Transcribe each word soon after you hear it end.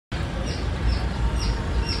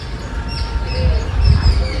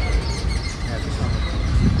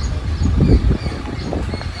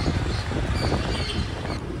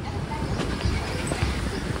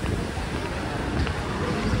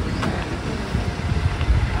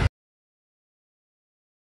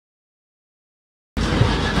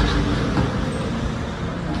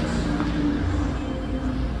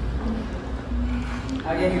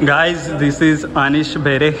Guys this is अनिश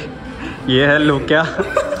बेरे, ये है लोक्या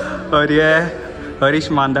और ये है हरीश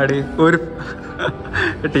मांदाड़े उर्फ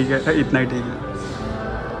ठीक है, इतना ही ठीक है।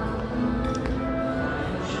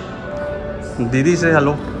 दीदी से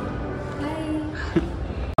हॅलो।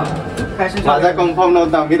 माझा कन्फर्म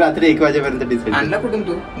नव्हता, मी रात्री 1 वाजेपर्यंत डिसाईड आणला कुठून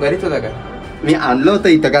तू? घरीच होता का? मी आणलं होतं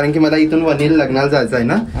इथं, कारण की मला इथून वनील लग्नाला जायचं आहे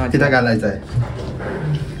ना, तिथं घालायचं आहे।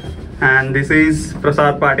 एंड दिस इज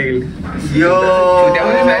प्रसाद पाटिल। यो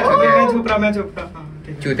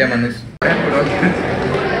चूतिया माणूस।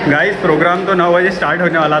 गाइस प्रोग्राम तो 9 बजे स्टार्ट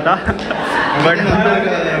होने वाला था बट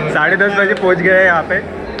 10:30 बजे पहुंच गए यहाँ पे।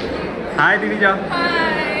 हाय दीदी जा।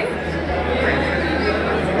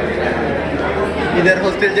 इधर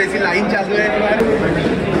हॉस्टल जैसी लाइन चालू है।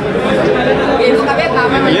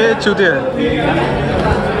 ये चूतिया है।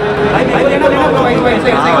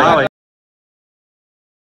 हाँ भाई।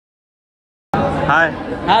 हाय।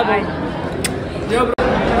 हाँ भाई।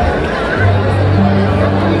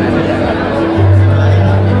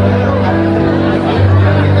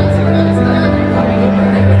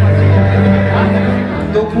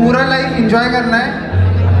 तो पूरा लाइफ एंजॉय करना है,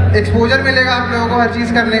 एक्सपोजर मिलेगा आप लोगों को हर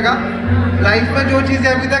चीज़ करने का। लाइफ में जो चीज़ें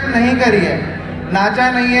अभी तक नहीं करी है, नाचा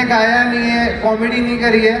नहीं है, गाया नहीं है, कॉमेडी नहीं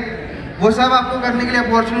करी है, वो सब आपको करने के लिए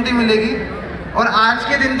अपॉर्चुनिटी मिलेगी। और आज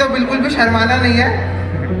के दिन तो बिल्कुल भी शर्माना नहीं है,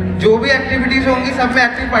 जो भी एक्टिविटीज़ होंगी सब में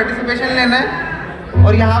एक्टिव पार्टिसिपेशन लेना है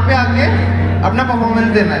और यहाँ पे आके अपना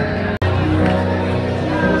परफॉर्मेंस देना है।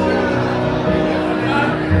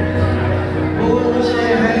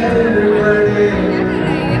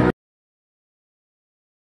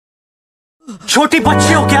 छोटी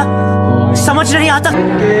बच्ची हो क्या, समझ नहीं आता?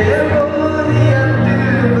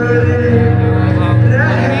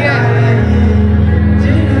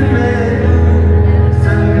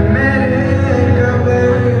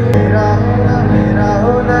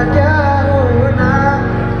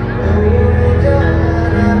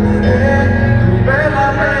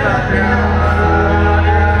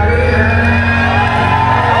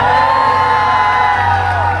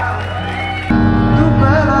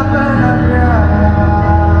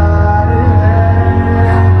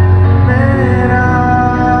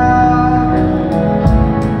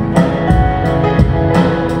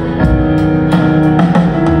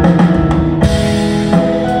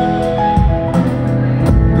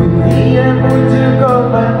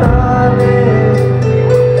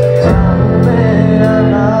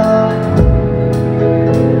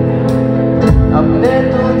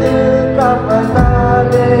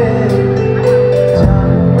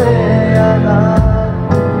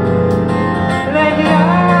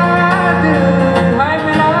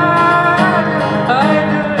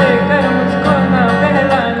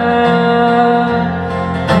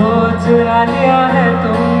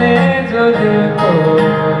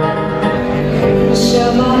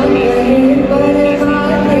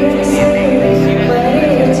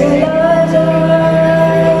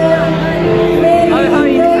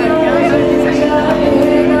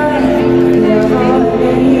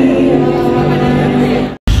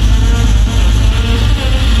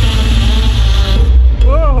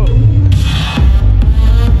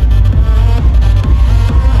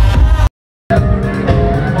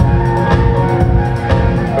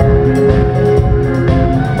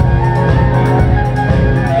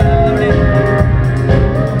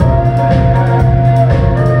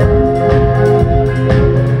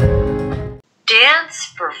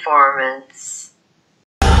 Performance.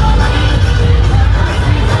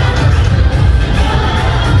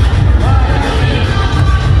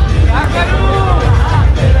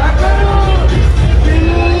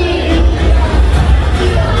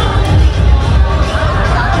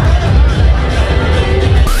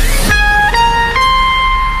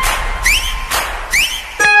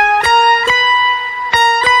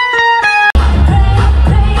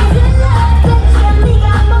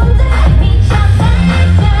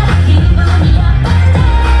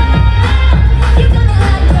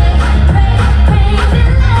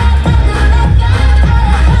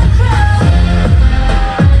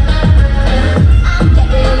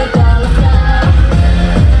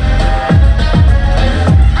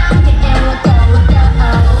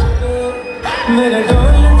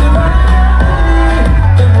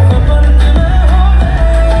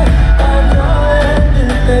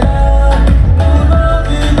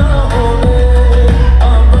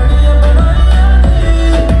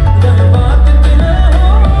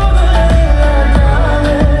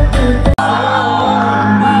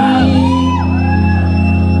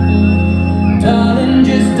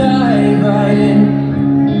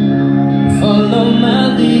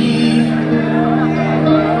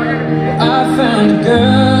 found a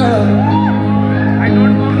girl. I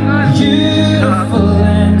don't want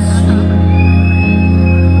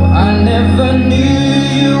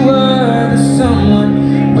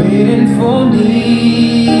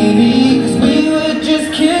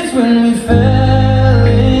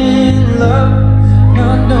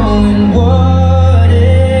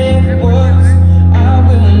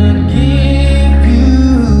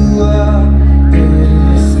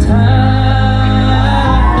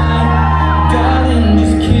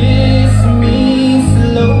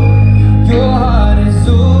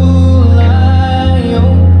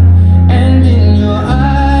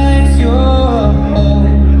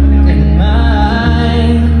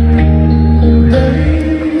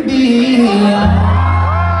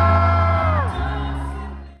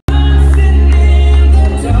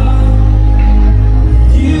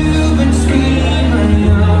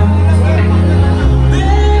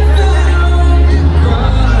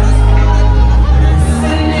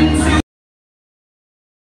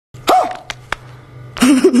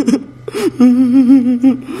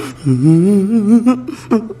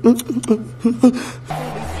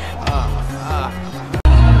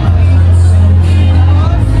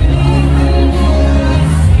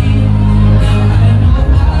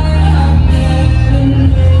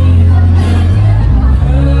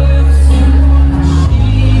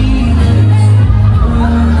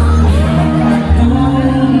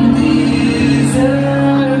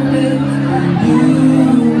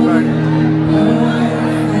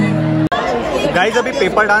guys अभी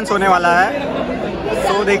पेपर डांस होने वाला है,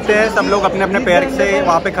 तो देखते हैं। सब लोग अपने अपने पैर से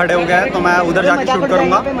वहाँ पे खड़े हो गए हैं, तो मैं उधर जाके शूट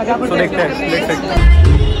करूँगा। तो देखते हैं, देख सकते हैं।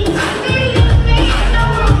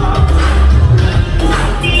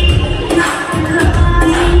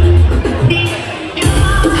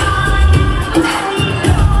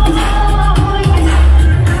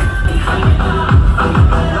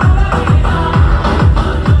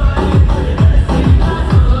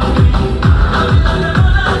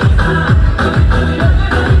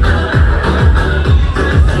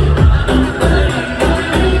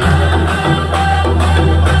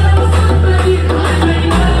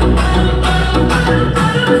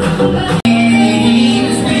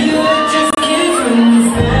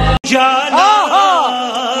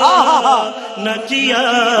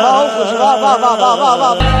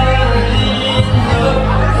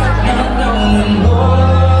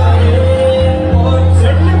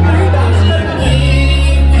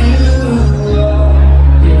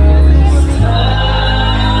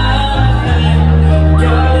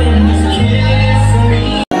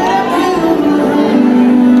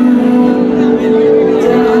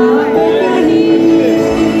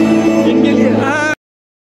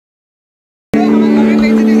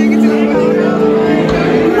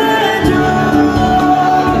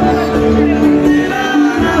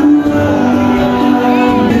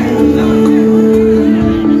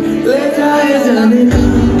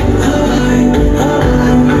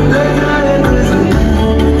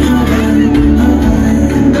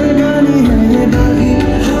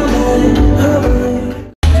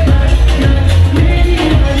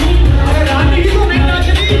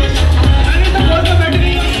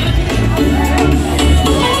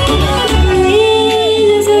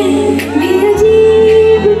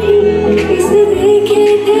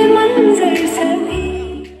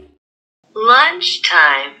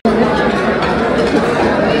 Lunchtime.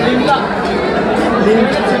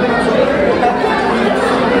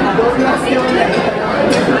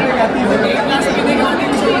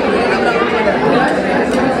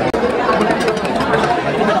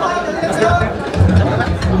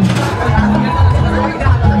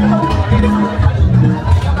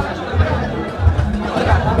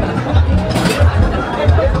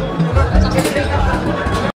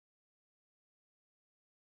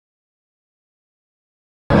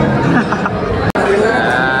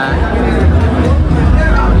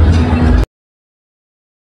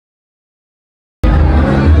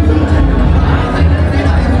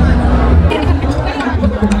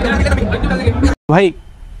 भाई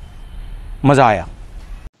मजा आया।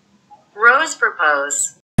 Rose propose.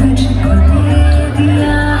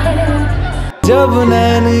 जब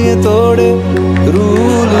नैन ये तोड़े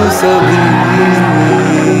रूल सभी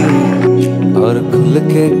और खुल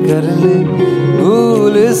के कर ले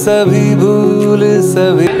भूल सभी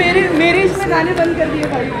मेरे इसमें गाने बंद कर दिए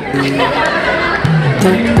भाई। तो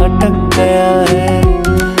अटक गया है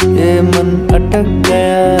ये मन, अटक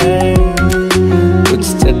गया है कुछ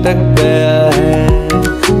चटक गया है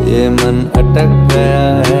ये मन, अटक गया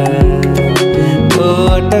है तो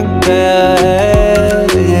अटक गया है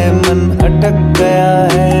ये मन, अटक गया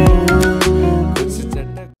है कुछ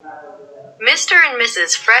चटक। Mr. and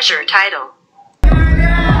Mrs. Fresher title.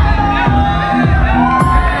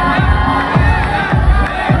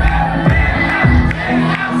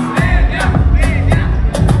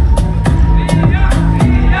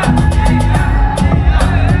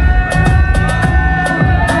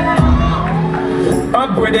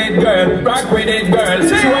 Up with it, girl. Rock with it, girl.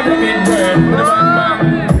 Show up with it, girl. Bang bang.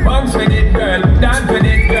 Bounce with it, girl. Dance with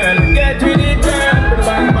it, girl. Get with it, girl.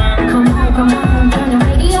 Bang bang. Come on, turn the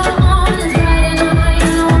radio on. It's Friday night,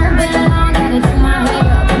 and I work bed on. Gotta do my hair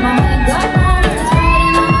up, put my makeup on. It's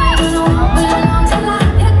Friday night, and I work bed on. Till I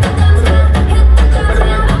hit the dance floor, I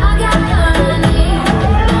got money.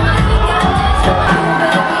 I got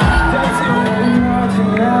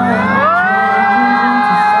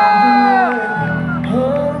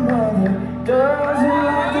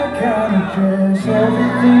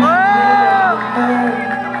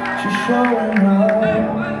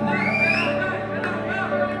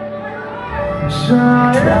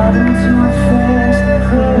this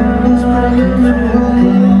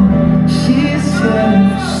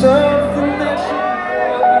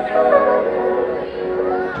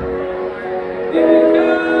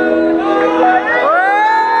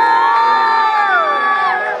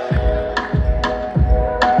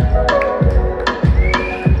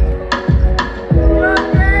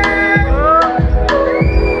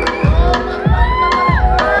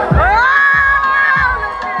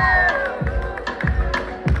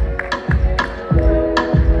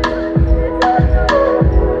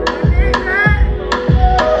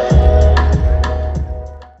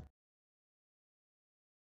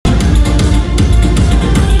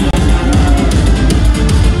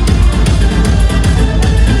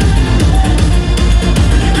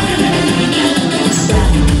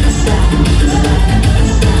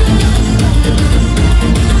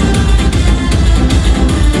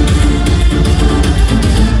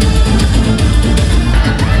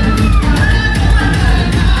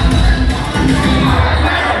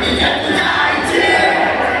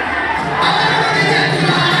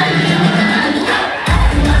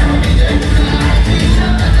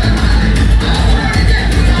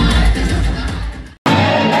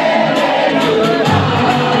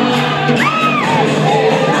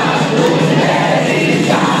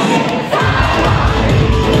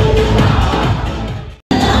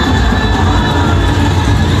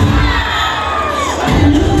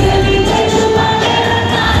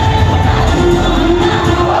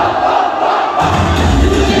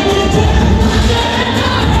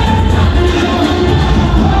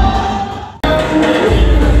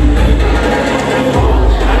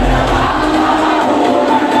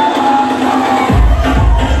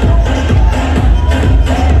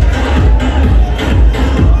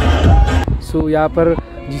सो यहाँ पर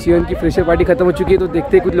GCON की fresher party खत्म हो चुकी है, तो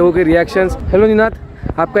देखते हैं कुछ लोगों के रिएक्शंस। हेलो निनाद,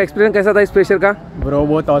 आपका एक्सपीरियंस कैसा था इस फ्रेशर का? ब्रो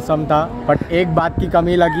बहुत औसम था, बट एक बात की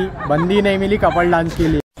कमी लगी, बंदी नहीं मिली कपल डांस के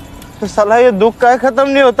लिए। तो साला ये दुख का खत्म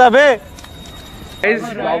नहीं होता बे।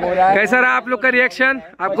 कैसा रहा आप लोग का रिएक्शन?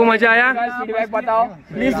 आपको मजा आया? फीडबैक बताओ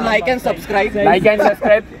प्लीज। Like and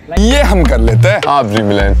subscribe. ये हम कर लेते हैं, आप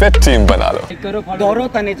ड्रीम इलेवन पे टीम बना लो। गौरव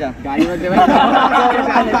तनेजा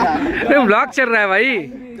ब्लॉग चल रहा है भाई।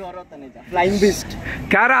 फ्लाइंग बिस्ट।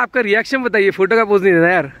 क्या रहा आपका रिएक्शन? बताइए, फोटो का पोज नहीं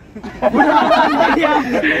देना यार।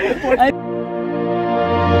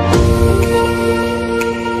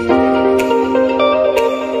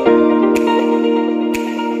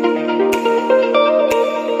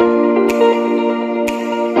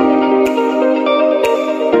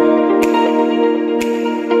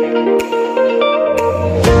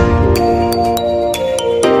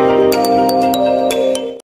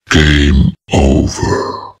 Game over.